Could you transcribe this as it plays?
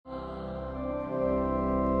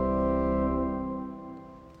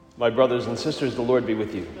My brothers and sisters, the Lord be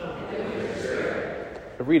with you.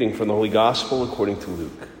 A reading from the Holy Gospel according to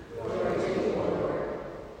Luke.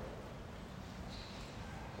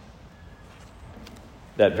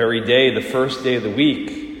 That very day, the first day of the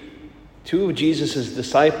week, two of Jesus'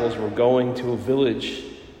 disciples were going to a village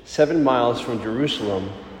 7 miles from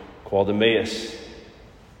Jerusalem called Emmaus.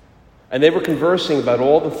 And they were conversing about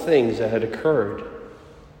all the things that had occurred.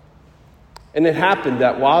 And it happened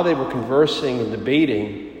that while they were conversing and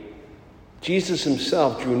debating, Jesus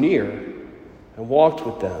himself drew near and walked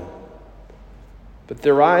with them. But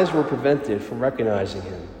their eyes were prevented from recognizing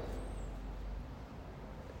him.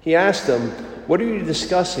 He asked them, "What are you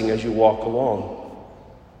discussing as you walk along?"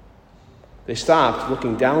 They stopped,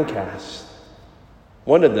 looking downcast.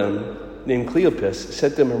 One of them, named Cleopas,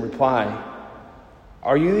 said to him in reply,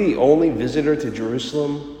 "Are you the only visitor to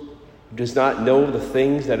Jerusalem who does not know the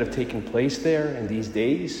things that have taken place there in these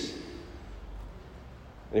days?"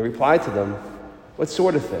 And he replied to them, "What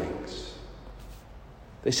sort of things?"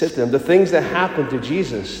 They said to him, "The things that happened to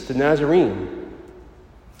Jesus, the Nazarene,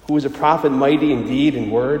 who was a prophet mighty in deed and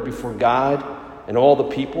word before God and all the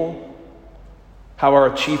people. How our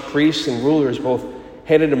chief priests and rulers both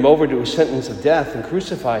handed him over to a sentence of death and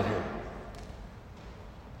crucified him.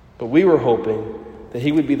 But we were hoping that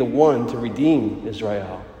he would be the one to redeem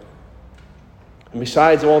Israel. And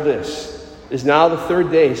besides all this, it is now the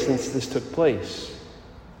third day since this took place.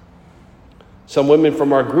 Some women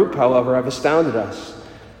from our group, however, have astounded us.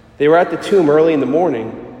 They were at the tomb early in the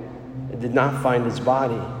morning and did not find his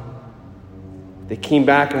body. They came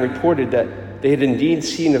back and reported that they had indeed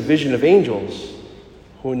seen a vision of angels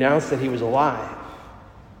who announced that he was alive.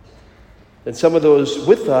 Then some of those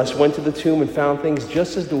with us went to the tomb and found things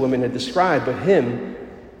just as the women had described, but him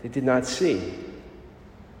they did not see.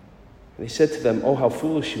 And they said to them, 'Oh, how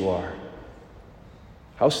foolish you are.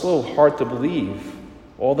 How slow of heart to believe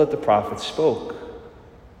all that the prophets spoke.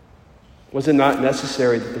 Was it not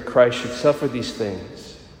necessary that the Christ should suffer these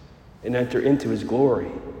things and enter into his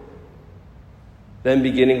glory?' Then,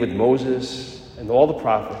 beginning with Moses and all the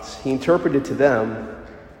prophets, he interpreted to them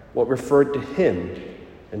what referred to him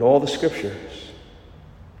in all the scriptures.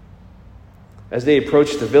 As they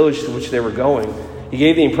approached the village to which they were going, he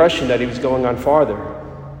gave the impression that he was going on farther.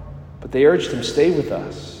 But they urged him, 'Stay with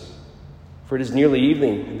us, for it is nearly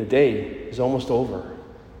evening and the day is almost over.'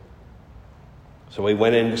 So he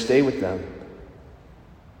went in to stay with them.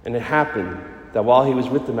 And it happened that while he was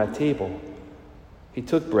with them at table, he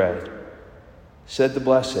took bread, said the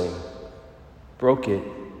blessing, broke it,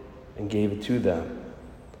 and gave it to them.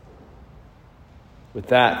 With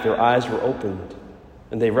that, their eyes were opened,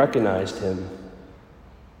 and they recognized him,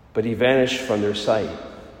 but he vanished from their sight.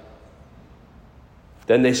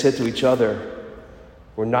 Then they said to each other,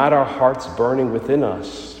 'Were not our hearts burning within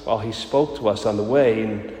us while he spoke to us on the way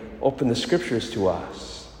and opened the scriptures to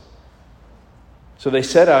us?' So they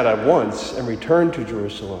set out at once and returned to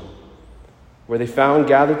Jerusalem, where they found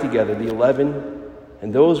gathered together the 11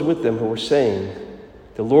 and those with them who were saying,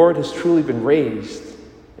 'The Lord has truly been raised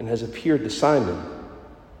and has appeared to Simon.'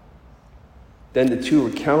 Then the two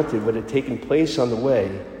recounted what had taken place on the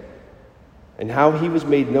way and how he was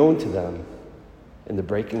made known to them in the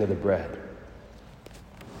breaking of the bread."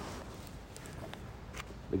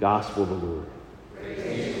 The Gospel of the Lord.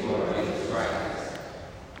 Praise you, Lord Jesus Christ.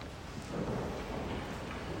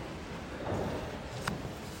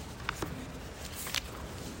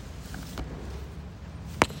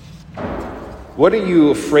 What are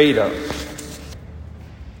you afraid of?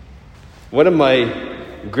 One of my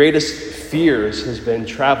greatest fears has been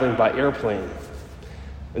traveling by airplane.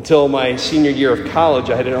 Until my senior year of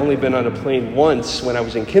college, I had only been on a plane once when I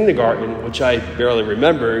was in kindergarten, which I barely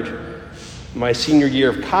remembered. My senior year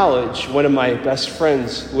of college, one of my best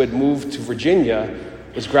friends who had moved to Virginia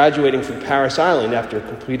was graduating from Parris Island after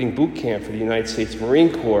completing boot camp for the United States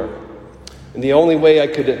Marine Corps. And the only way I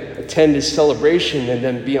could attend his celebration and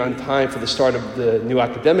then be on time for the start of the new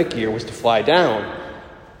academic year was to fly down.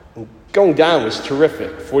 And going down was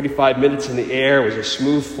terrific. 45 minutes in the air, it was a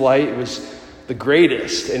smooth flight. It was the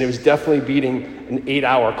greatest, and it was definitely beating an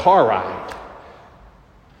 8-hour car ride.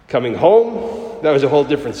 Coming home, that was a whole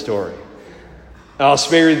different story. I'll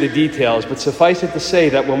spare you the details, but suffice it to say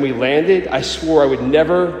that when we landed, I swore I would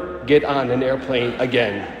never get on an airplane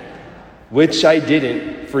again, which I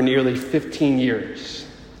didn't for nearly 15 years.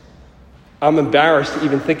 I'm embarrassed to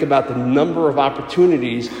even think about the number of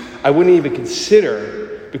opportunities I wouldn't even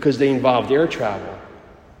consider because they involved air travel.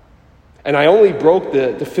 And I only broke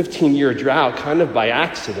the 15-year drought kind of by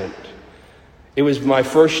accident. It was my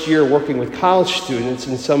first year working with college students,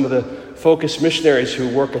 and some of the Focus missionaries who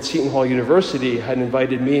work at Seton Hall University had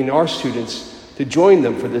invited me and our students to join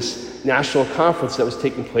them for this national conference that was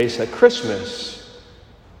taking place at Christmas.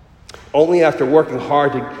 Only after working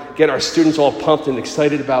hard to get our students all pumped and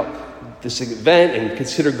excited about this event and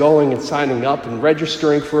consider going and signing up and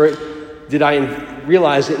registering for it, did I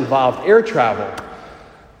realize it involved air travel.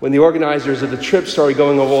 When the organizers of the trip started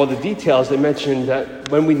going over all the details, they mentioned that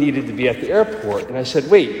when we needed to be at the airport. And I said,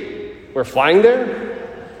 wait, we're flying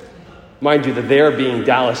there? Mind you, the there being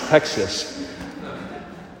Dallas, Texas.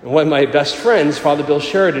 And one of my best friends, Father Bill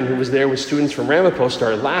Sheridan, who was there with students from Ramapo,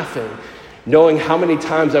 started laughing, knowing how many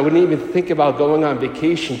times I wouldn't even think about going on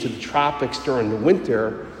vacation to the tropics during the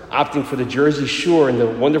winter, opting for the Jersey Shore in the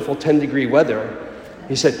wonderful 10-degree weather.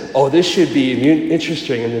 He said, oh, this should be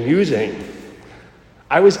interesting and amusing.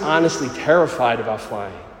 I was honestly terrified about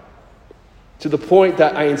flying, to the point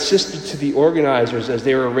that I insisted to the organizers as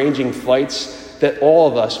they were arranging flights that all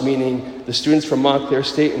of us, meaning the students from Montclair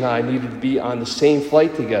State and I, needed to be on the same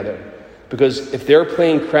flight together. Because if their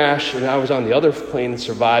plane crashed and I was on the other plane and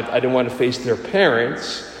survived, I didn't want to face their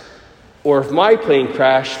parents. Or if my plane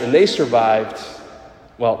crashed and they survived,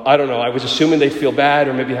 well, I don't know, I was assuming they'd feel bad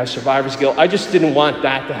or maybe have survivor's guilt. I just didn't want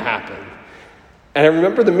that to happen. And I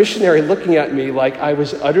remember the missionary looking at me like I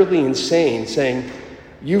was utterly insane, saying,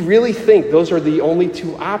 you really think those are the only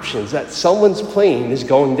two options, that someone's plane is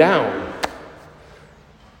going down?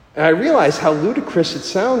 And I realized how ludicrous it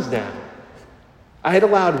sounds now. I had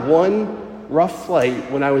allowed one rough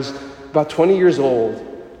flight when I was about 20 years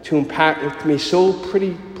old to impact me so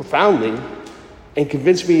pretty profoundly and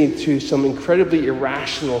convince me into some incredibly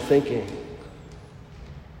irrational thinking.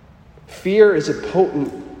 Fear is a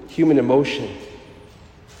potent human emotion.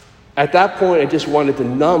 At that point, I just wanted to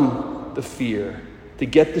numb the fear, to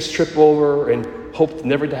get this trip over and hope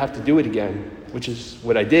never to have to do it again, which is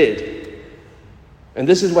what I did. And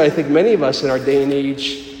this is what I think many of us in our day and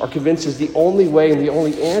age are convinced is the only way and the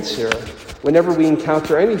only answer whenever we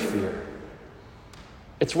encounter any fear.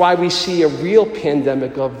 It's why we see a real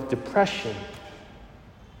pandemic of depression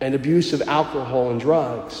and abuse of alcohol and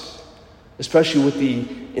drugs, especially with the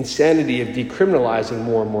insanity of decriminalizing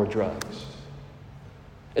more and more drugs.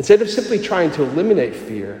 Instead of simply trying to eliminate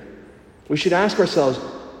fear, we should ask ourselves,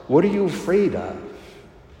 what are you afraid of?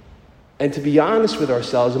 And to be honest with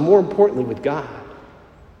ourselves, and more importantly with God.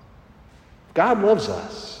 God loves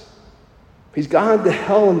us. He's gone to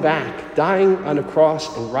hell and back, dying on a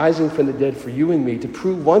cross and rising from the dead for you and me to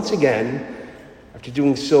prove once again, after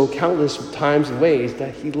doing so countless times and ways,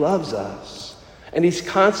 that he loves us. And he's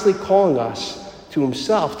constantly calling us to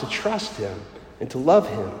himself to trust him and to love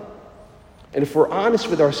him. And if we're honest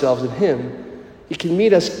with ourselves and him, he can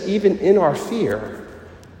meet us even in our fear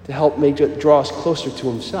to help draw us closer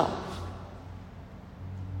to himself.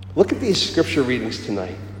 Look at these scripture readings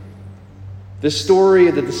tonight. The story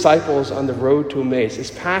of the disciples on the road to Emmaus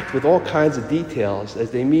is packed with all kinds of details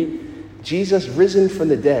as they meet Jesus risen from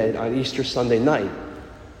the dead on Easter Sunday night.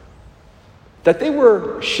 That they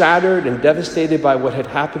were shattered and devastated by what had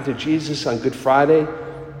happened to Jesus on Good Friday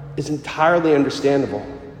is entirely understandable.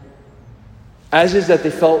 As is that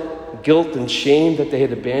they felt guilt and shame that they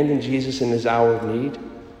had abandoned Jesus in his hour of need.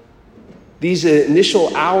 These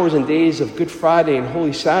initial hours and days of Good Friday and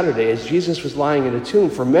Holy Saturday, as Jesus was lying in a tomb,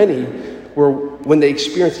 for many were when they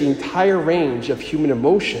experienced the entire range of human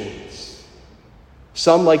emotions.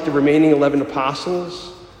 Some, like the remaining 11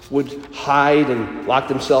 apostles, would hide and lock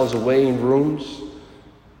themselves away in rooms.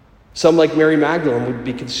 Some, like Mary Magdalene, would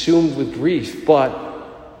be consumed with grief, but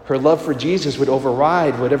her love for Jesus would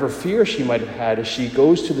override whatever fear she might have had as she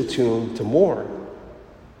goes to the tomb to mourn,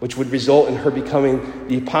 which would result in her becoming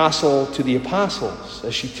the apostle to the apostles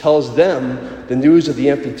as she tells them the news of the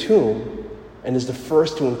empty tomb and is the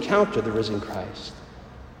first to encounter the risen Christ.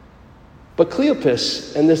 But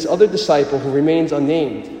Cleopas and this other disciple who remains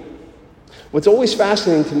unnamed, what's always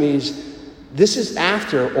fascinating to me is this is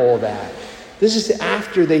after all that. This is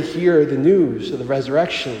after they hear the news of the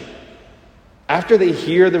resurrection. After they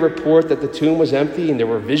hear the report that the tomb was empty and there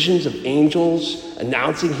were visions of angels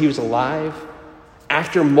announcing he was alive.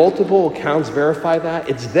 After multiple accounts verify that,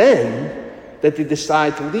 it's then that they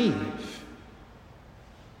decide to leave.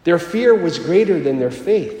 Their fear was greater than their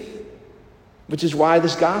faith, which is why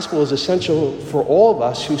this gospel is essential for all of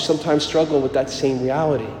us who sometimes struggle with that same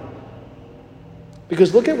reality.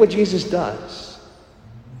 Because look at what Jesus does.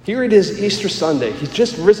 Here it is, Easter Sunday. He's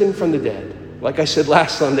just risen from the dead. Like I said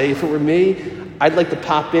last Sunday, if it were me, I'd like to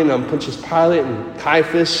pop in on Pontius Pilate and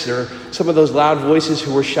Caiaphas or some of those loud voices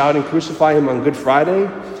who were shouting, "Crucify him" on Good Friday.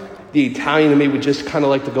 The Italian in me would just kind of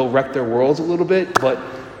like to go wreck their worlds a little bit. But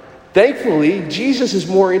thankfully, Jesus is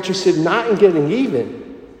more interested not in getting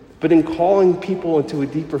even, but in calling people into a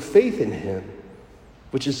deeper faith in him.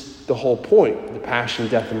 which is the whole point of the passion,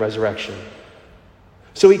 death, and resurrection.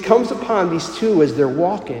 So he comes upon these two as they're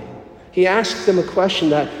walking. He asks them a question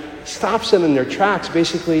that stops them in their tracks,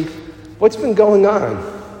 basically, what's been going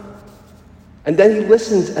on? And then he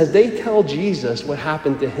listens as they tell Jesus what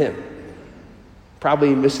happened to him,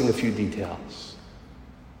 probably missing a few details.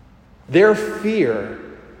 Their fear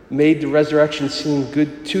made the resurrection seem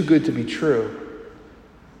too good to be true.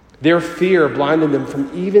 Their fear blinded them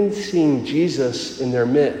from even seeing Jesus in their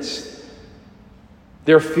midst.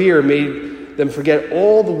 Their fear made them forget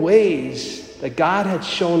all the ways that God had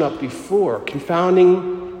shown up before,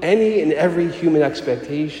 confounding any and every human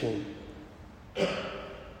expectation.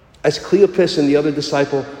 As Cleopas and the other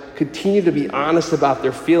disciple continue to be honest about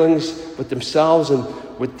their feelings with themselves and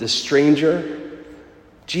with the stranger,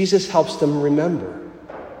 Jesus helps them remember.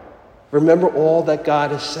 Remember all that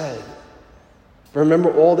God has said.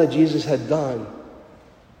 Remember all that Jesus had done.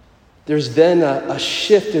 There's then a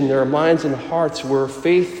shift in their minds and hearts where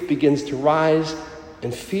faith begins to rise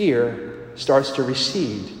and fear starts to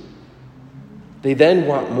recede. They then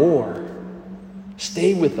want more.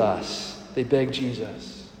 Stay with us, they beg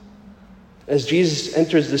Jesus. As Jesus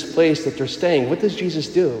enters this place that they're staying, what does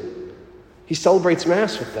Jesus do? He celebrates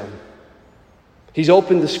Mass with them. He's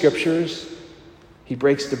opened the scriptures. He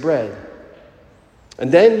breaks the bread.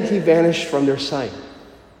 And then he vanished from their sight.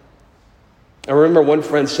 I remember one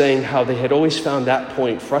friend saying how they had always found that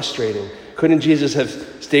point frustrating. Couldn't Jesus have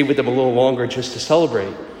stayed with them a little longer just to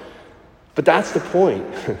celebrate? But that's the point.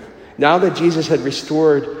 Now that Jesus had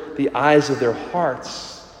restored the eyes of their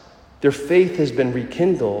hearts, their faith has been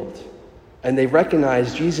rekindled, and they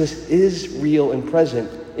recognize Jesus is real and present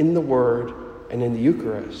in the Word and in the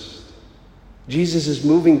Eucharist. Jesus is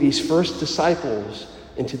moving these first disciples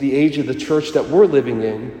into the age of the church that we're living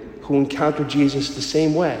in, who encounter Jesus the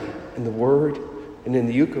same way, in the Word and in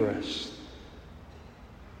the Eucharist.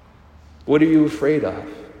 What are you afraid of?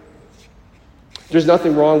 There's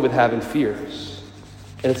nothing wrong with having fears.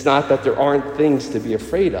 And it's not that there aren't things to be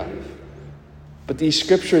afraid of. But these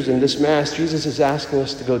scriptures in this Mass, Jesus is asking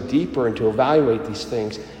us to go deeper and to evaluate these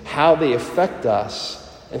things, how they affect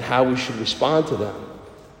us and how we should respond to them.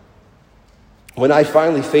 When I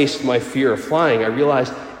finally faced my fear of flying, I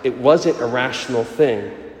realized it wasn't a rational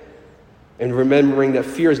thing. And remembering that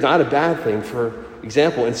fear is not a bad thing. For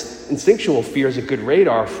example, instinctual fear is a good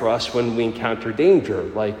radar for us when we encounter danger,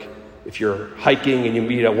 like if you're hiking and you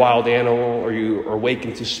meet a wild animal or you are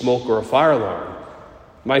awakened to smoke or a fire alarm.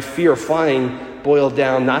 My fear of flying boiled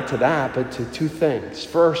down not to that, but to two things.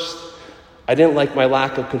 First, I didn't like my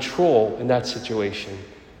lack of control in that situation.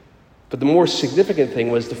 But the more significant thing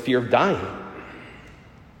was the fear of dying.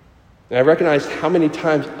 And I recognized how many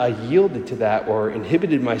times I yielded to that or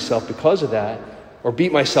inhibited myself because of that or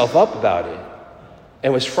beat myself up about it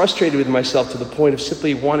and was frustrated with myself to the point of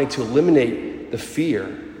simply wanting to eliminate the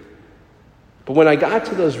fear. But when I got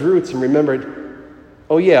to those roots and remembered,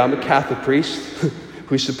 oh yeah, I'm a Catholic priest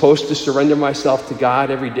who's supposed to surrender myself to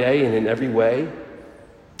God every day and in every way,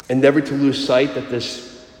 and never to lose sight that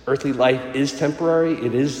this earthly life is temporary,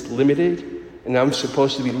 it is limited, and I'm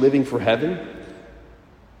supposed to be living for heaven.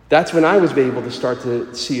 That's when I was able to start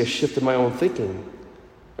to see a shift in my own thinking.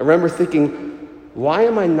 I remember thinking, why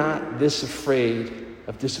am I not this afraid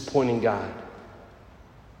of disappointing God?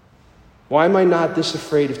 Why am I not this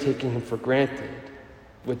afraid of taking him for granted,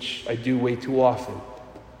 which I do way too often?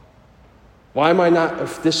 Why am I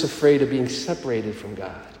not this afraid of being separated from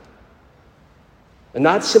God? And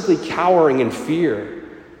not simply cowering in fear,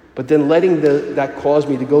 but then letting that cause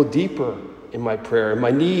me to go deeper in my prayer, and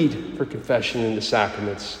my need for confession in the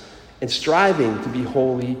sacraments, and striving to be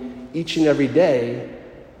holy each and every day,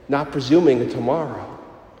 not presuming a tomorrow.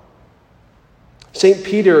 St.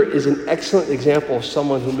 Peter is an excellent example of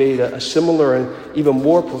someone who made a similar and even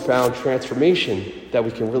more profound transformation that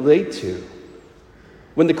we can relate to.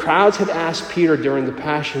 When the crowds had asked Peter during the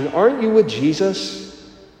Passion, "Aren't you with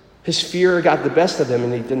Jesus?" his fear got the best of him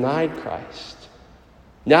and he denied Christ.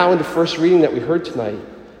 Now in the first reading that we heard tonight,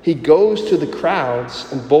 he goes to the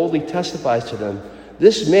crowds and boldly testifies to them,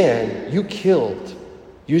 "This man you killed,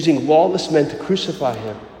 using lawless men to crucify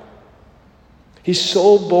him." He's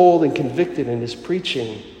so bold and convicted in his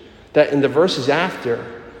preaching that in the verses after,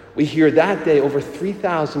 we hear that day over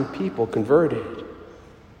 3,000 people converted.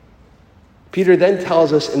 Peter then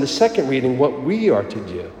tells us in the second reading what we are to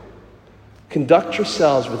do. Conduct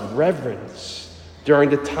yourselves with reverence during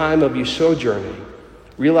the time of your sojourning,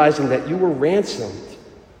 realizing that you were ransomed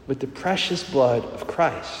with the precious blood of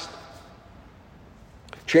Christ.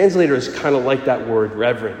 Translators kind of like that word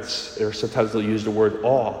reverence, or sometimes they'll use the word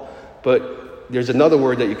awe, but there's another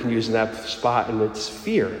word that you can use in that spot, and it's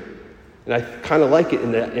fear. And I kind of like it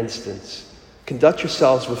in that instance. Conduct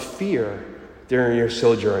yourselves with fear during your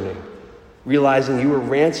sojourning, realizing you were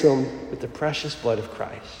ransomed with the precious blood of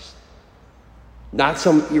Christ. Not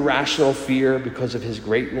some irrational fear because of his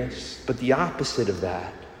greatness, but the opposite of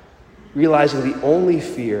that. Realizing the only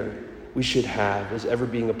fear we should have is ever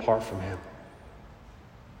being apart from him.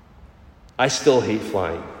 I still hate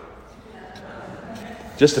flying.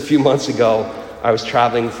 Just a few months ago, I was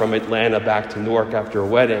traveling from Atlanta back to Newark after a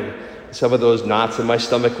wedding. Some of those knots in my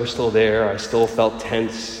stomach were still there. I still felt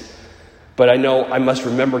tense. But I know I must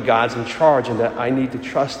remember God's in charge and that I need to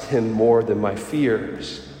trust him more than my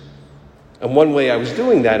fears. And one way I was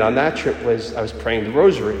doing that on that trip was I was praying the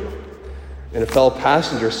rosary. And a fellow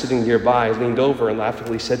passenger sitting nearby leaned over and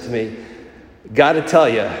laughingly said to me, "Gotta tell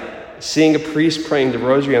you, seeing a priest praying the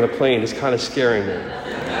rosary on a plane is kind of scaring me."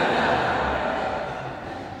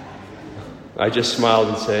 I just smiled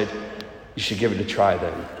and said, "You should give it a try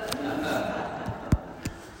then."